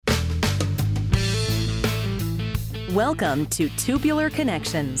Welcome to Tubular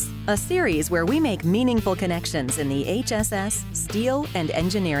Connections, a series where we make meaningful connections in the HSS, steel, and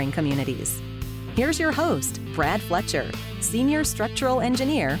engineering communities. Here's your host, Brad Fletcher, Senior Structural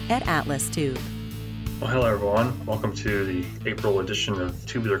Engineer at Atlas Tube. Well, hello everyone. Welcome to the April edition of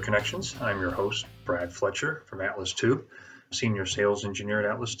Tubular Connections. I'm your host, Brad Fletcher from Atlas Tube, Senior Sales Engineer at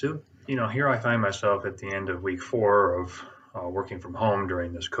Atlas Tube. Here I find myself at the end of week 4 of working from home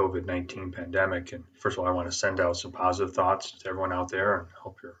during this COVID-19 pandemic. And first of all, I want to send out some positive thoughts to everyone out there and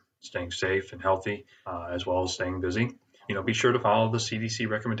hope you're staying safe and healthy, as well as staying busy. Be sure to follow the CDC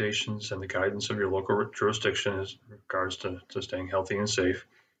recommendations and the guidance of your local jurisdiction as regards to staying healthy and safe.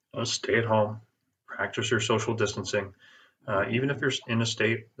 Stay at home, practice your social distancing. Even if you're in a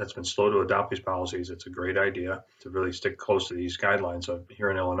state that's been slow to adopt these policies, it's a great idea to really stick close to these guidelines.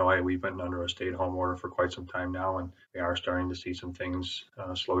 Here in Illinois, we've been under a stay-at-home order for quite some time now, and we are starting to see some things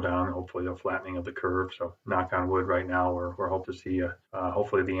slow down, hopefully a flattening of the curve. So knock on wood right now, we're hoping to see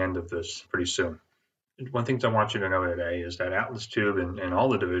hopefully the end of this pretty soon. One thing I want you to know today is that Atlas Tube and all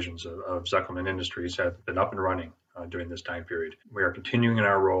the divisions of Zuckelman Industries have been up and running during this time period. We are continuing in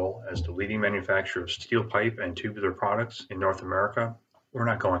our role as the leading manufacturer of steel pipe and tubular products in North America. We're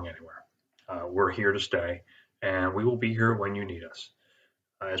not going anywhere. We're here to stay, and we will be here when you need us.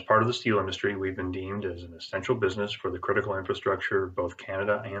 As part of the steel industry, we've been deemed as an essential business for the critical infrastructure of both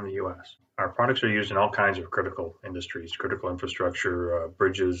Canada and the U.S. Our products are used in all kinds of critical industries, critical infrastructure,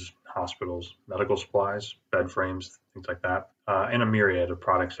 bridges, hospitals, medical supplies, bed frames, things like that, and a myriad of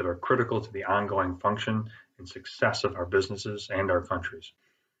products that are critical to the ongoing function and success of our businesses and our countries.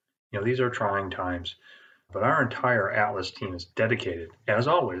 These are trying times, but our entire Atlas team is dedicated, as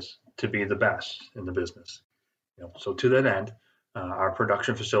always, to be the best in the business. So to that end, our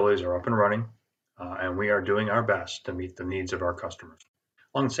production facilities are up and running, and we are doing our best to meet the needs of our customers.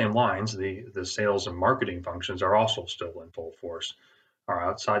 Along the same lines, the sales and marketing functions are also still in full force. Our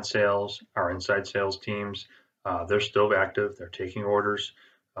outside sales, our inside sales teams, they're still active. They're taking orders.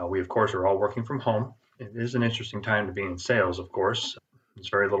 We, of course, are all working from home. It is an interesting time to be in sales, of course. There's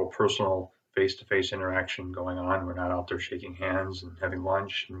very little personal face-to-face interaction going on. We're not out there shaking hands and having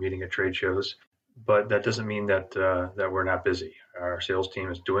lunch and meeting at trade shows. But that doesn't mean that we're not busy. Our sales team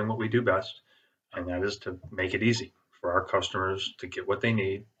is doing what we do best, and that is to make it easy for our customers to get what they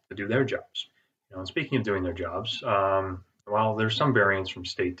need to do their jobs. And speaking of doing their jobs, while there's some variance from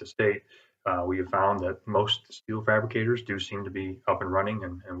state to state, we have found that most steel fabricators do seem to be up and running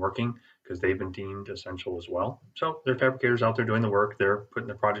and working because they've been deemed essential as well. So there are fabricators out there doing the work. They're putting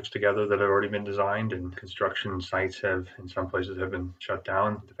the projects together that have already been designed, and construction sites have, in some places, have been shut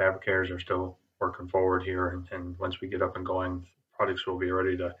down. The fabricators are still working forward here, and once we get up and going, products will be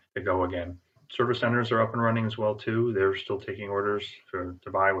ready to go again. Service centers are up and running as well too. They're still taking orders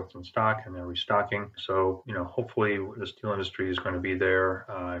to buy what's in stock, and they're restocking. So hopefully the steel industry is going to be there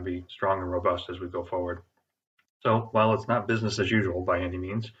and be strong and robust as we go forward. So while it's not business as usual by any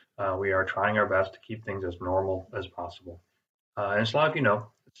means, we are trying our best to keep things as normal as possible. And as a lot of you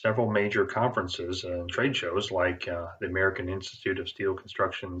know, several major conferences and trade shows like the American Institute of Steel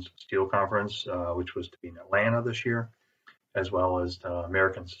Construction's Steel Conference, which was to be in Atlanta this year, as well as the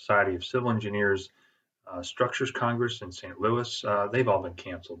American Society of Civil Engineers Structures Congress in St. Louis. They've all been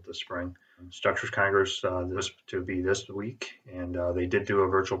canceled this spring. Structures Congress this to be this week, and they did do a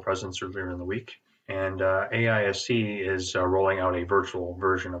virtual presence earlier in the week. And AISC is rolling out a virtual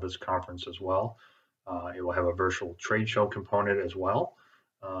version of its conference as well. It will have a virtual trade show component as well.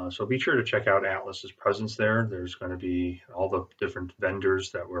 So be sure to check out Atlas's presence there. There's going to be all the different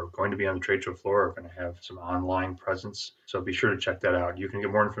vendors that were going to be on the trade show floor are going to have some online presence. So be sure to check that out. You can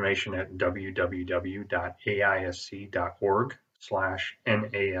get more information at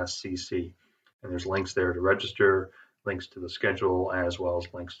www.aisc.org/NASCC. And there's links there to register, links to the schedule, as well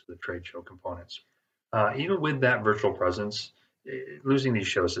as links to the trade show components. Even with that virtual presence, losing these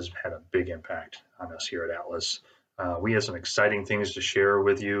shows has had a big impact on us here at Atlas. We have some exciting things to share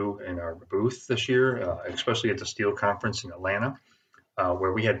with you in our booth this year, especially at the Steel Conference in Atlanta,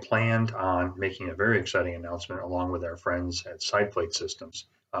 where we had planned on making a very exciting announcement along with our friends at SidePlate Systems.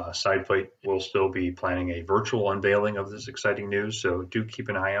 SidePlate will still be planning a virtual unveiling of this exciting news, so do keep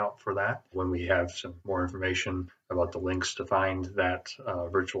an eye out for that. When we have some more information about the links to find that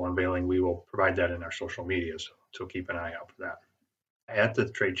virtual unveiling, we will provide that in our social media, so keep an eye out for that. At the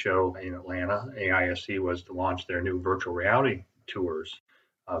trade show in Atlanta, AISC was to launch their new virtual reality tours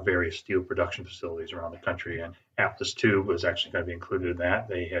of various steel production facilities around the country, and Atlas Tube was actually going to be included in that.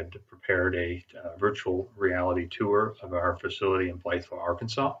 They had prepared a virtual reality tour of our facility in Blytheville,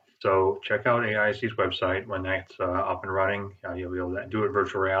 Arkansas. So check out AISC's website when that's up and running. You'll be able to do it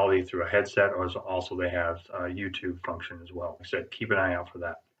virtual reality through a headset, or also they have a YouTube function as well. Like I said, keep an eye out for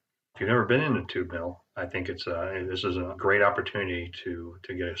that. If you've never been in a tube mill, I think this is a great opportunity to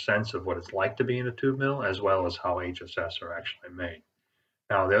get a sense of what it's like to be in a tube mill, as well as how HSS are actually made.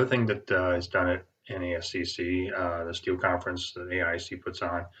 Now, the other thing that is done at NASCC, the steel conference that AISC puts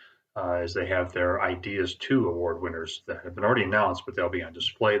on, is they have their Ideas 2 award winners that have been already announced, but they'll be on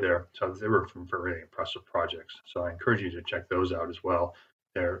display there. So they were from very impressive projects. So I encourage you to check those out as well.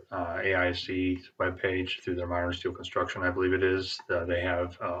 Their AISC webpage through their Modern Steel Construction, I believe it is, they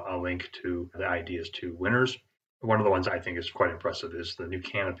have a link to the Ideas 2 winners. One of the ones I think is quite impressive is the new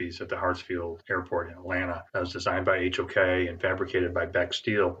canopies at the Hartsfield Airport in Atlanta. That was designed by HOK and fabricated by Beck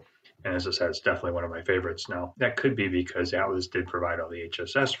Steel. And as I said, it's definitely one of my favorites. Now, that could be because Atlas did provide all the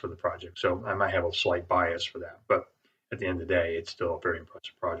HSS for the project, so I might have a slight bias for that. But at the end of the day, it's still a very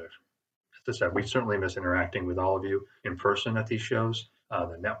impressive project. As I said, we certainly miss interacting with all of you in person at these shows.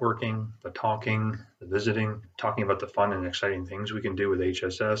 The networking, the talking, the visiting, talking about the fun and exciting things we can do with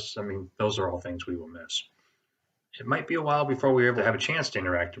HSS. I mean, those are all things we will miss. It might be a while before we're able to have a chance to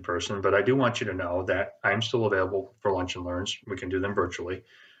interact in person, but I do want you to know that I'm still available for lunch and learns. We can do them virtually.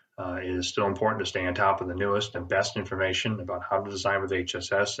 It is still important to stay on top of the newest and best information about how to design with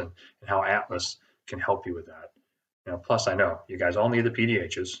HSS and how Atlas can help you with that. Plus, I know you guys all need the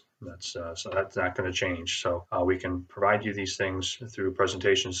PDHs. So that's not going to change. So we can provide you these things through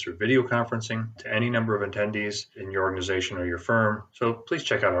presentations, through video conferencing to any number of attendees in your organization or your firm. So please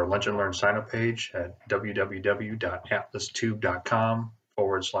check out our Lunch and Learn sign up page at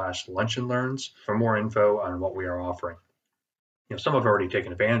www.atlastube.com/lunch and learns for more info on what we are offering. Some have already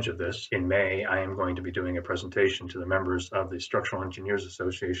taken advantage of this. In May, I am going to be doing a presentation to the members of the Structural Engineers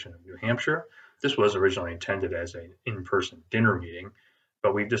Association of New Hampshire. This was originally intended as an in-person dinner meeting,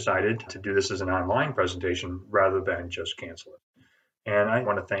 but we've decided to do this as an online presentation rather than just cancel it. And I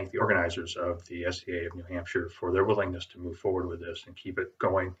want to thank the organizers of the SEA of New Hampshire for their willingness to move forward with this and keep it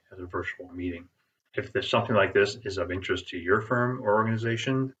going as a virtual meeting. If there's something like this is of interest to your firm or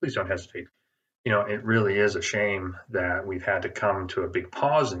organization, please don't hesitate. It really is a shame that we've had to come to a big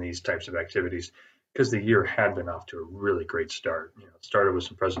pause in these types of activities because the year had been off to a really great start. It started with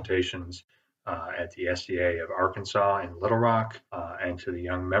some presentations at the SEA of Arkansas and Little Rock and to the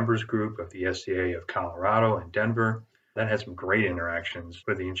young members group of the SEA of Colorado and Denver. Then had some great interactions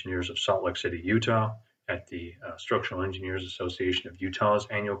with the engineers of Salt Lake City, Utah at the Structural Engineers Association of Utah's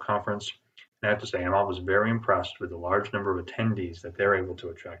annual conference. And I have to say, I'm always very impressed with the large number of attendees that they're able to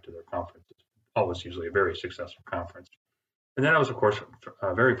attract to their conferences. Always usually a very successful conference. And then I was, of course,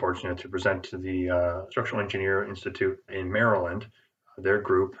 very fortunate to present to the Structural Engineer Institute in Maryland, their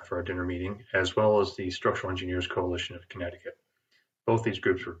group for a dinner meeting, as well as the Structural Engineers Coalition of Connecticut. Both these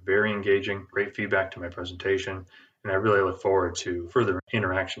groups were very engaging, great feedback to my presentation, and I really look forward to further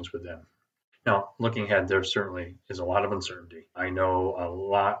interactions with them. Now, looking ahead, there certainly is a lot of uncertainty. I know a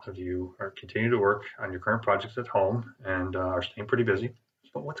lot of you are continuing to work on your current projects at home and are staying pretty busy.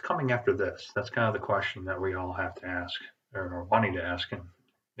 But what's coming after this? That's kind of the question that we all have to ask, or are wanting to ask, and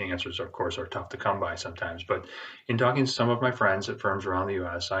the answers, of course, are tough to come by sometimes. But in talking to some of my friends at firms around the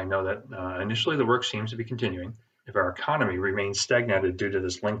U.S., I know that initially the work seems to be continuing. If our economy remains stagnated due to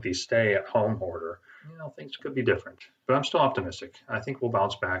this lengthy stay-at-home order, things could be different. But I'm still optimistic. I think we'll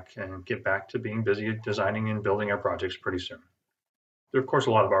bounce back and get back to being busy designing and building our projects pretty soon. There are, of course,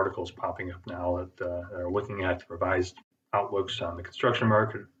 a lot of articles popping up now that are looking at revised outlooks on the construction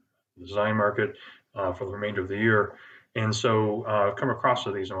market, the design market for the remainder of the year. And so I've come across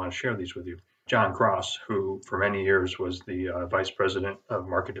these and I want to share these with you. John Cross, who for many years was the Vice President of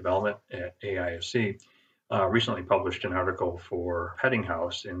Market Development at AISC, recently published an article for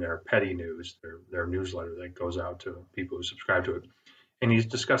Peddinghaus in their Petty News, their newsletter that goes out to people who subscribe to it. And he's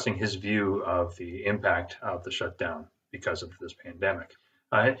discussing his view of the impact of the shutdown because of this pandemic.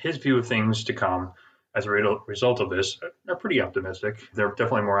 His view of things to come as a result of this are pretty optimistic. They're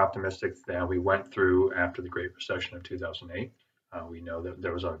definitely more optimistic than we went through after the Great Recession of 2008. We know that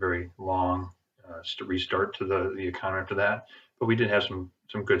there was a very long restart to the economy after that, but we did have some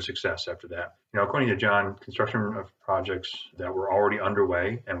good success after that. According to John, construction of projects that were already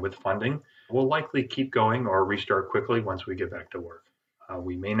underway and with funding will likely keep going or restart quickly once we get back to work.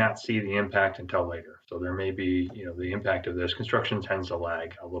 We may not see the impact until later. So there may be, the impact of this. Construction tends to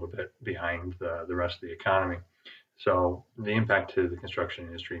lag a little bit behind the rest of the economy. So the impact to the construction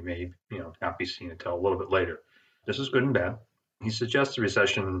industry may, not be seen until a little bit later. This is good and bad. He suggests the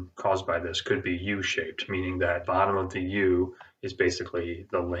recession caused by this could be U-shaped, meaning that bottom of the U is basically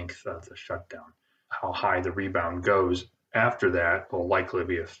the length of the shutdown. How high the rebound goes after that will likely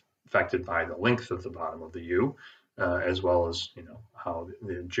be affected by the length of the bottom of the U, as well as how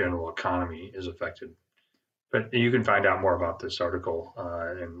the general economy is affected. But you can find out more about this article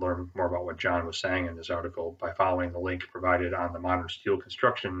and learn more about what John was saying in this article by following the link provided on the Modern Steel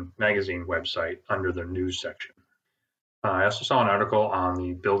Construction magazine website under the news section. I also saw an article on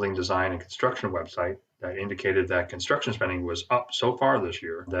the Building Design and Construction website that indicated that construction spending was up so far this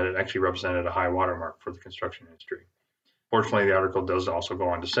year that it actually represented a high watermark for the construction industry. Fortunately, the article does also go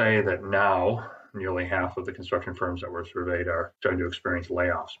on to say that now nearly half of the construction firms that were surveyed are starting to experience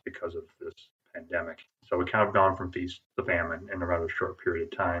layoffs because of this pandemic. So we kind of gone from feast to famine in a rather short period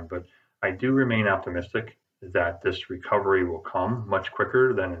of time, but I do remain optimistic that this recovery will come much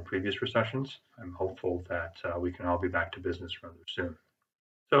quicker than in previous recessions. I'm hopeful that we can all be back to business rather soon.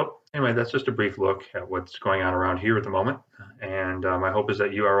 So anyway, that's just a brief look at what's going on around here at the moment. And my hope is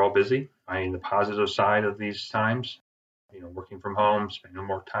that you are all busy, finding the positive side of these times, working from home, spending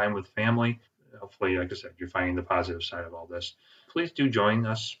more time with family. Hopefully, like I said, you're finding the positive side of all this. Please do join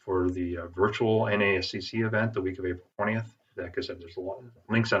us for the virtual NASCC event the week of April 20th. Like I said, there's a lot of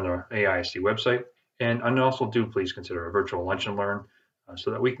links on the AISC website. And also do please consider a virtual lunch and learn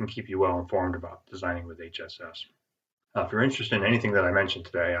so that we can keep you well informed about designing with HSS. If you're interested in anything that I mentioned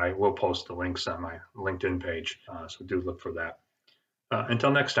today, I will post the links on my LinkedIn page, so do look for that.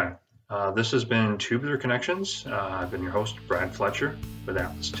 Until next time, this has been Tubular Connections. I've been your host, Brad Fletcher with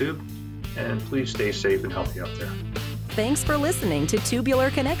Atlas Tube, and please stay safe and healthy out there. Thanks for listening to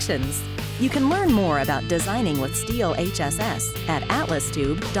Tubular Connections. You can learn more about designing with steel HSS at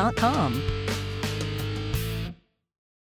atlastube.com.